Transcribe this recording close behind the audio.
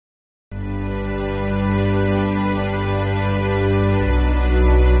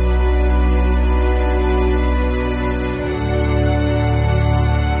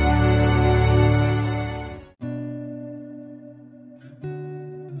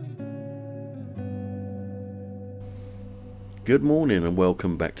Good morning and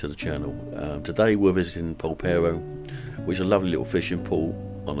welcome back to the channel. Today we're visiting Polperro, which is a lovely little fishing pool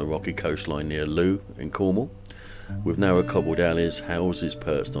on a rocky coastline near Looe in Cornwall, with narrow cobbled alleys, houses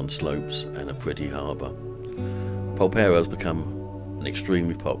perched on slopes and a pretty harbour. Polperro has become an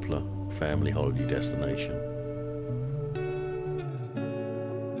extremely popular family holiday destination.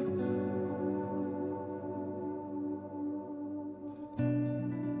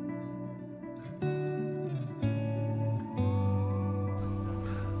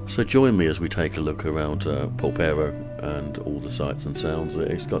 So join me as we take a look around Polperro and all the sights and sounds that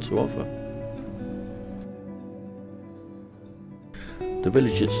it's got to offer. The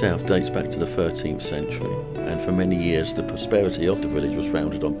village itself dates back to the 13th century, and for many years the prosperity of the village was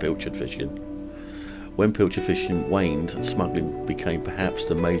founded on pilchard fishing. When pilchard fishing waned, smuggling became perhaps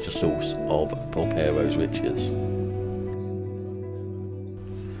the major source of Polperro's riches.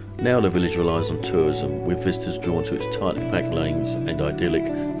 Now the village relies on tourism, with visitors drawn to its tightly packed lanes and idyllic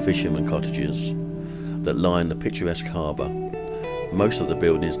fishermen cottages that line the picturesque harbour. Most of the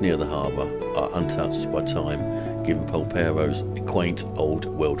buildings near the harbour are untouched by time, giving Polperro's quaint old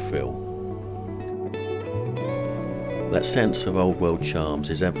world feel. That sense of old world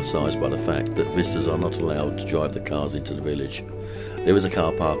charms is emphasised by the fact that visitors are not allowed to drive their cars into the village. There is a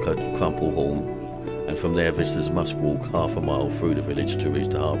car park at Crumple Hall, and from there visitors must walk half a mile through the village to reach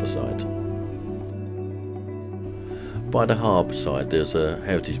the harbour side. By the harbour side there's a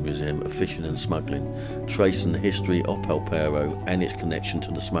heritage museum of fishing and smuggling, tracing the history of Polperro and its connection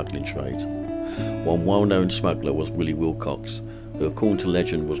to the smuggling trade. One well-known smuggler was Willie Wilcox, who according to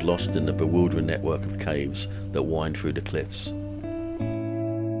legend was lost in the bewildering network of caves that wind through the cliffs.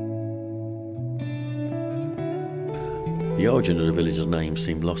 The origin of the village's name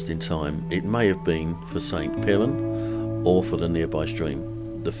seemed lost in time. It may have been for St. Piran or for the nearby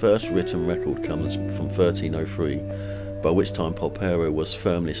stream. The first written record comes from 1303, by which time Polperro was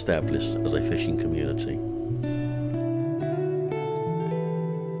firmly established as a fishing community.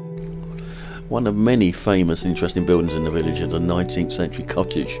 One of many famous interesting buildings in the village is a 19th century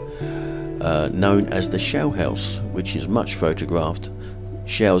cottage known as the Shell House, which is much photographed.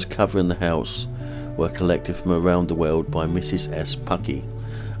 Shells covering the house were collected from around the world by Mrs. S. Puckey,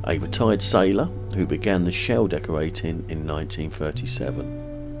 a retired sailor who began the shell decorating in 1937.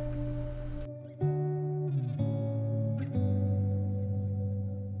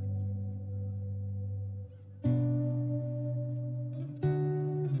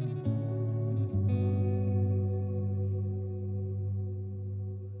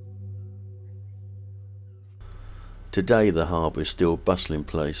 Today the harbour is still a bustling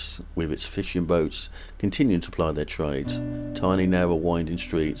place, with its fishing boats continuing to ply their trades. Tiny narrow winding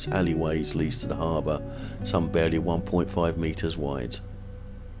streets, alleyways leads to the harbour, some barely 1.5 metres wide.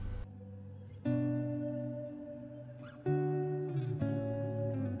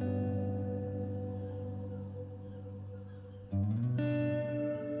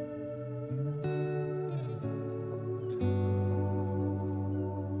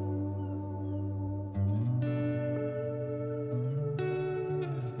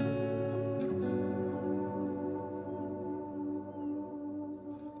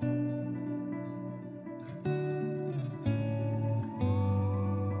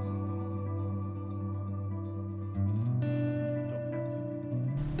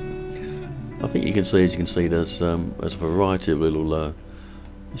 I think you can see, as you can see, there's a variety of little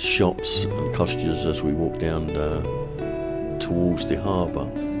shops and cottages as we walk down towards the harbour.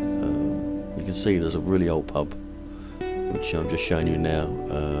 You can see there's a really old pub, which I'm just showing you now,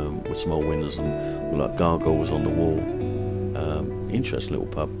 with some old windows and like gargoyles on the wall. Interesting little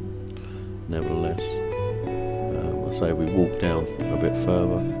pub, nevertheless. I say we walk down a bit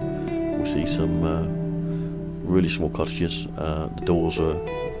further, we'll see some really small cottages. The doors are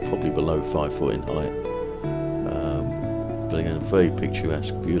probably below 5 foot in height, but again very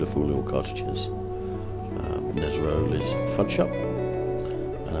picturesque, beautiful little cottages. And there's Rowley's front shop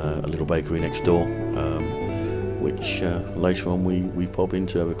and a little bakery next door, which later on we pop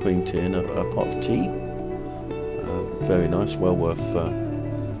into, have a cream tea and a pot of tea. Very nice, well worth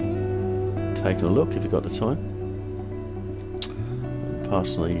taking a look if you've got the time. And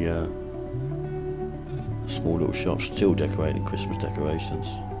past the small little shops still decorating Christmas decorations,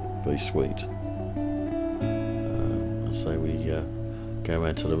 very sweet. So we go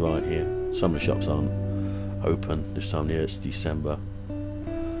around to the right here. Some of the shops aren't open this time of year. It's December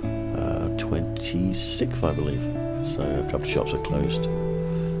 26th, I believe, so a couple of shops are closed.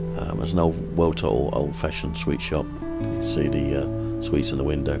 There's an old-fashioned sweet shop. You can see the sweets in the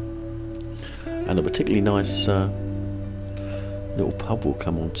window, and a particularly nice little pub we'll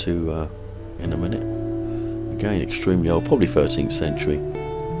come on to in a minute. Again, extremely old, probably 13th century.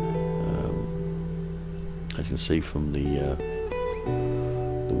 As you can see from the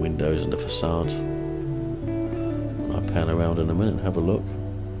windows and the facades. When I pan around in a minute and have a look,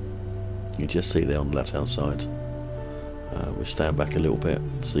 you can just see there on the left hand side. We stand back a little bit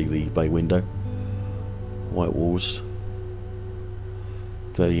and see the bay window, white walls.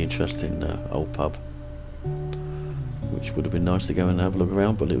 Very interesting old pub, which would have been nice to go and have a look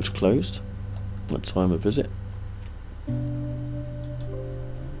around, but it was closed at time of visit.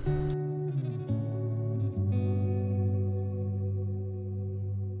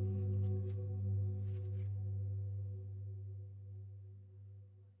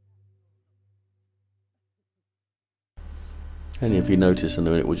 And if you notice in a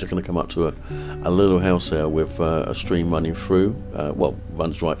minute, we're just going to come up to a little house there with a stream running through, well,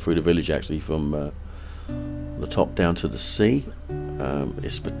 runs right through the village actually, from the top down to the sea.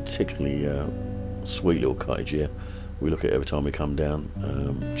 It's particularly sweet little cottage here. We look at it every time we come down.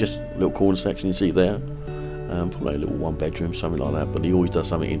 Just a little corner section you see there, probably a little one bedroom, something like that, but he always does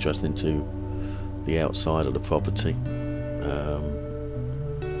something interesting to the outside of the property.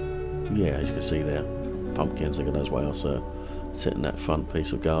 Yeah, as you can see there, pumpkins, look at those what else sit in that front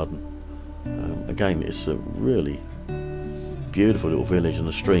piece of garden. Again, it's a really beautiful little village, and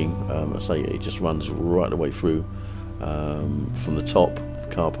the stream, I say, it just runs right the way through, from the top of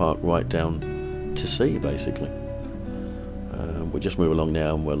the car park right down to sea basically. We'll just move along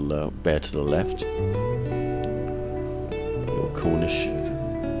now and we'll bear to the left. Little Cornish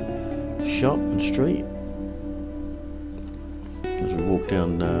shop and street. As we walk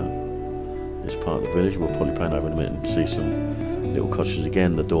down this part of the village, we'll probably pan over in a minute and see some little cottages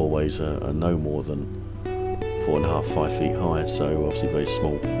again. The doorways are no more than 4.5, 5 feet high, so obviously very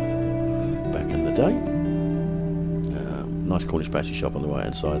small back in the day. Nice Cornish pasty shop on the right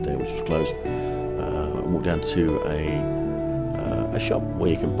hand side there, which was closed. And walk down to a shop where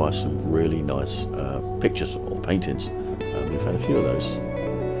you can buy some really nice pictures or paintings. We've had a few of those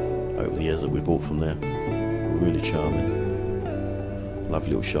over the years that we bought from there. Really charming, lovely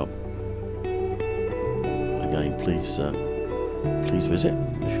little shop. Again, please visit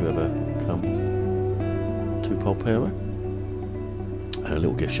if you ever come to Polperro. And a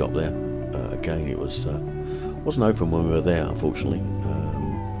little gift shop there. Again, it wasn't open when we were there, unfortunately.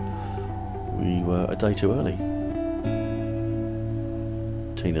 We were a day too early.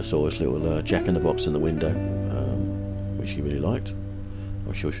 Tina saw this little jack-in-the-box in the window, which she really liked.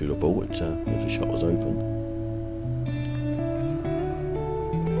 I'm sure she would have bought it if the shop was open.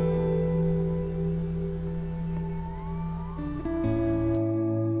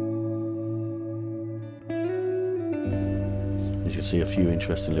 You can see a few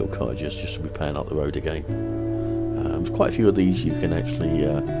interesting little cottages just as we pan up the road again. There's quite a few of these you can actually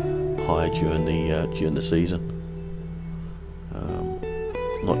hire during the season.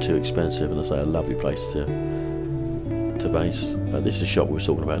 Not too expensive, and I say a lovely place to base. This is a shop we were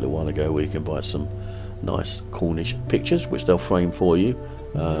talking about a little while ago, where you can buy some nice Cornish pictures, which they'll frame for you.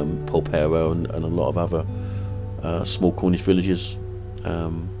 Polperro and a lot of other small Cornish villages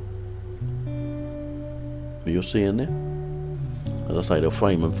that you'll see in there. As I say, they'll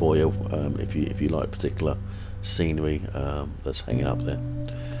frame them for you if you like particular scenery that's hanging up there.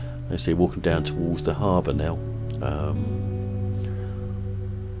 You see, walking down towards the harbour now.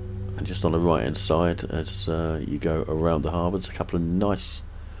 And just on the right hand side, as you go around the harbour, there's a couple of nice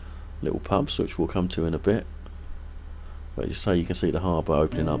little pubs which we'll come to in a bit. But just say, you can see the harbour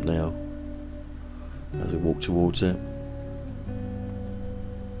opening up now as we walk towards it.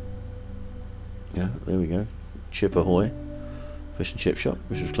 Yeah, there we go. Chip Ahoy fish and chip shop,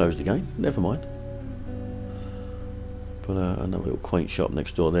 which was closed again. Never mind. But another little quaint shop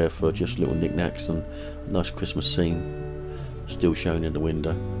next door there for just little knickknacks, and a nice Christmas scene still shown in the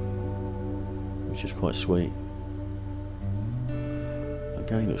window, which is quite sweet.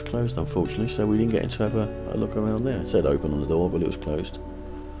 Again, it was closed unfortunately, so we didn't get to have a look around there. It said open on the door, but it was closed.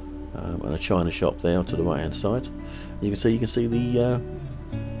 And a china shop there to the right hand side. And you can see the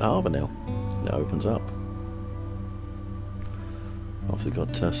harbour now. It opens up. Obviously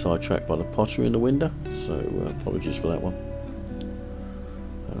got sidetracked by the pottery in the window, so apologies for that one.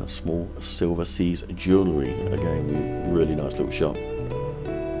 Small Silver Seas jewellery, again, really nice little shop.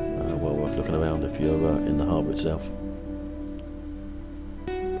 Well worth looking around if you're in the harbour itself.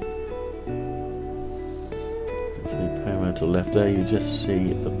 So you pan around to the left there, you just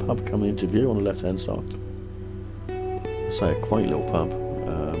see the pub coming into view on the left hand side. So a quaint little pub,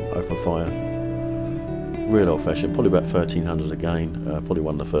 open fire. Real old fashioned, probably about 1300s again, probably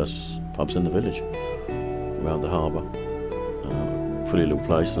one of the first pubs in the village around the harbour. pretty little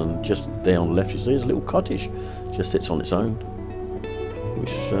place, and just down the left you see there's a little cottage, just sits on its own,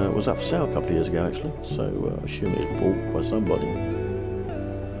 which was up for sale a couple of years ago actually, so I assume it was bought by somebody.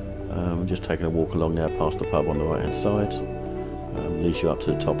 Just taking a walk along now past the pub on the right hand side, leads you up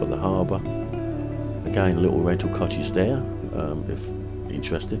to the top of the harbour. Again, a little rental cottage there, if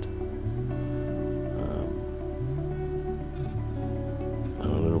interested. And a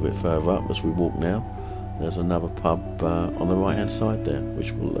little bit further up as we walk now, there's another pub on the right hand side there,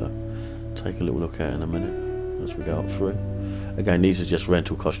 which we'll take a little look at in a minute as we go up through. Again, these are just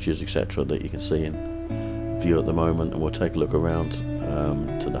rental cottages, etc., that you can see in view at the moment, and we'll take a look around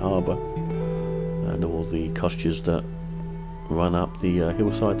to the harbour and all the cottages that run up the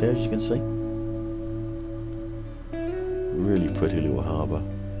hillside there, as you can see. Really pretty little harbour,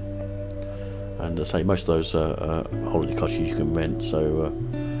 and as I say, most of those holiday cottages you can rent, so a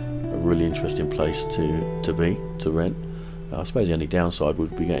really interesting place to rent. I suppose the only downside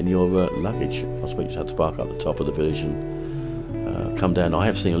would be getting your luggage. I suppose you just have to park up the top of the village and come down. I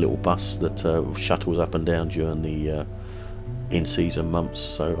have seen a little bus that shuttles up and down during the in-season months,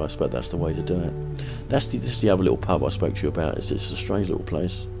 so I suppose that's the way to do it. This is the other little pub I spoke to you about. It's a strange little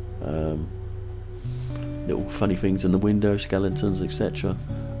place. Little funny things in the window, skeletons, etc.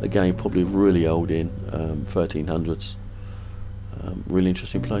 Again, probably really old inn, 1300s. Really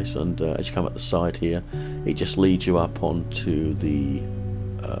interesting place, and as you come up the side here, it just leads you up onto the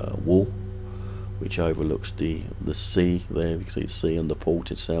wall, which overlooks the sea there. You can see the sea and the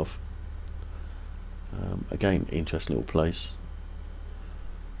port itself. Again, interesting little place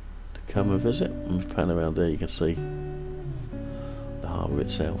to come and visit. And pan around there, you can see the harbour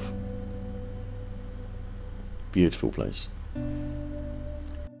itself. Beautiful place.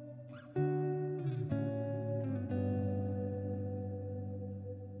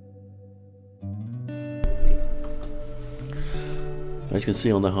 As you can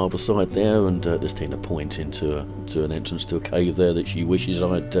see on the harbour side there, and there's Tina pointing to an entrance to a cave there that she wishes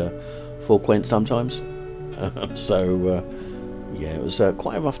I'd frequent sometimes. So yeah, it was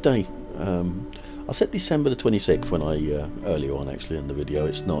quite a rough day. I said December the 26th when I earlier on actually in the video.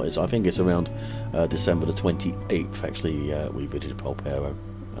 It's not. I think it's around December the 28th actually. We visited Polperro.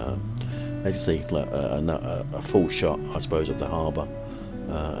 As you see, a full shot, I suppose, of the harbour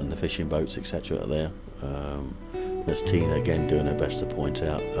and the fishing boats, etc. there. There's Tina again doing her best to point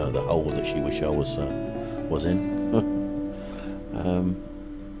out the hole that she wished I was in.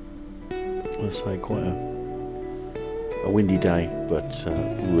 Let's say quite a windy day, but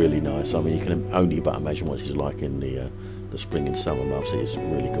really nice. I mean, you can only but imagine what it's like in the spring and summer months. It's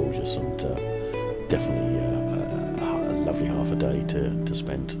really gorgeous, and definitely a lovely half a day to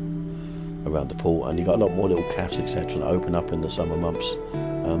spend around the pool. And you've got a lot more little cafes, etc., that open up in the summer months.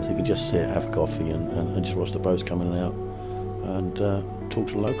 So you can just sit, have a coffee, and just watch the boats coming in and out, and talk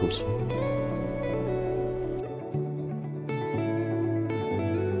to the locals.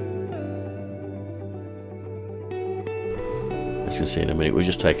 As you can see in a minute, we're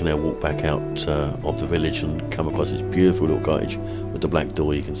just taking our walk back out of the village and come across this beautiful little cottage with the black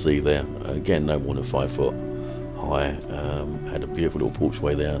door you can see there. Again, no more than 5 foot high. Had a beautiful little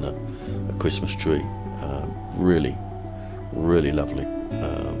porchway there and a Christmas tree. Really lovely.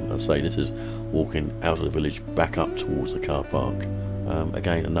 I say this is walking out of the village back up towards the car park.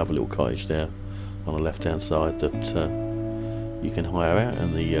 Again, another little cottage there on the left hand side that you can hire out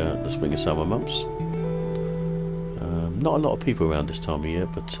in the spring and summer months. Not a lot of people around this time of year,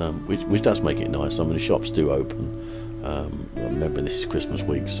 but which does make it nice. I mean, the shops do open. I remember this is Christmas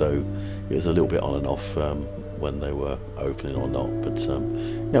week, so it was a little bit on and off when they were opening or not. But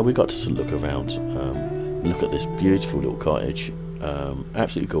yeah, we got to sort of look around, look at this beautiful little cottage.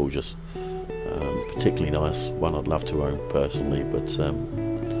 Absolutely gorgeous, particularly nice. One I'd love to own personally, but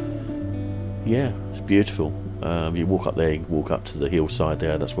yeah, it's beautiful. You walk up there, you can walk up to the hillside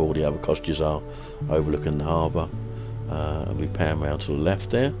there. That's where all the other cottages are, overlooking the harbour. And we pan round to the left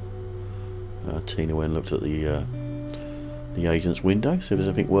there. Tina went and looked at the agent's window, see if there's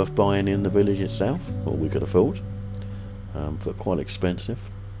anything worth buying in the village itself, or we could afford, but quite expensive,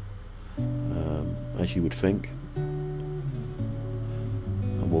 as you would think. I'm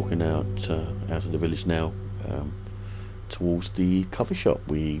walking out of the village now, towards the coffee shop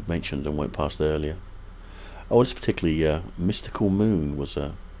we mentioned and went past earlier. Oh, this particularly Mystical Moon was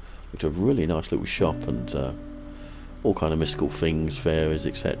a really nice little shop, and all kind of mystical things, fairies,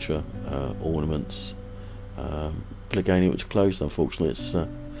 etc., ornaments. But again, it was closed, unfortunately.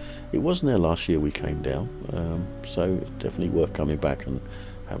 It wasn't there last year we came down, so it's definitely worth coming back and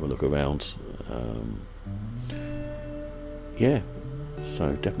have a look around. Yeah,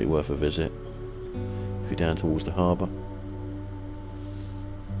 so definitely worth a visit if you're down towards the harbour.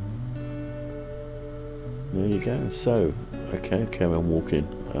 There you go. So, okay, carry on walking.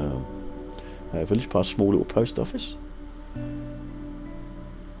 Village past a small little post office.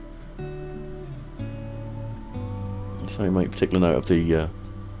 So make particular note of the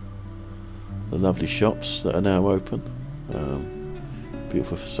lovely shops that are now open.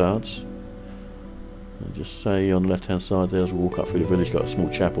 Beautiful facades. And just say on the left hand side there, as we walk up through the village, got a small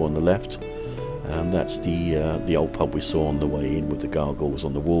chapel on the left, and that's the old pub we saw on the way in with the gargoyles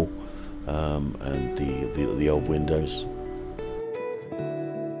on the wall, and the old windows.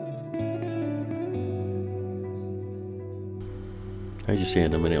 As you see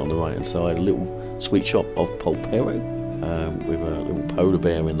in a minute on the right hand side, a little sweet shop of Polperro, with a little polar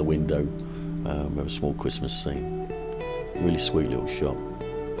bear in the window, with a small Christmas scene. Really sweet little shop.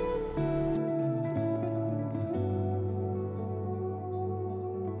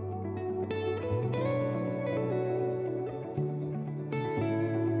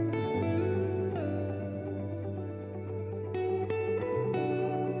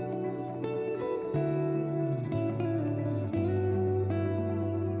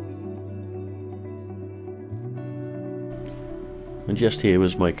 And just here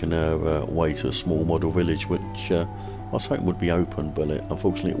was making our way to a small model village, which I was hoping would be open, but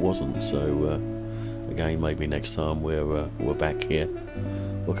unfortunately it wasn't. So again, maybe next time we're back here,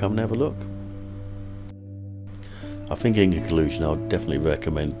 we'll come and have a look. I think in conclusion, I'd definitely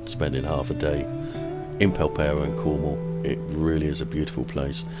recommend spending half a day in Polperro in Cornwall. It really is a beautiful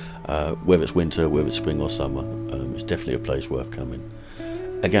place. Whether it's winter, whether it's spring or summer, it's definitely a place worth coming.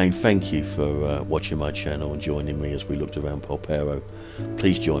 Again, thank you for watching my channel and joining me as we looked around Polperro.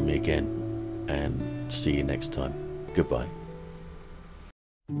 Please join me again and see you next time. Goodbye.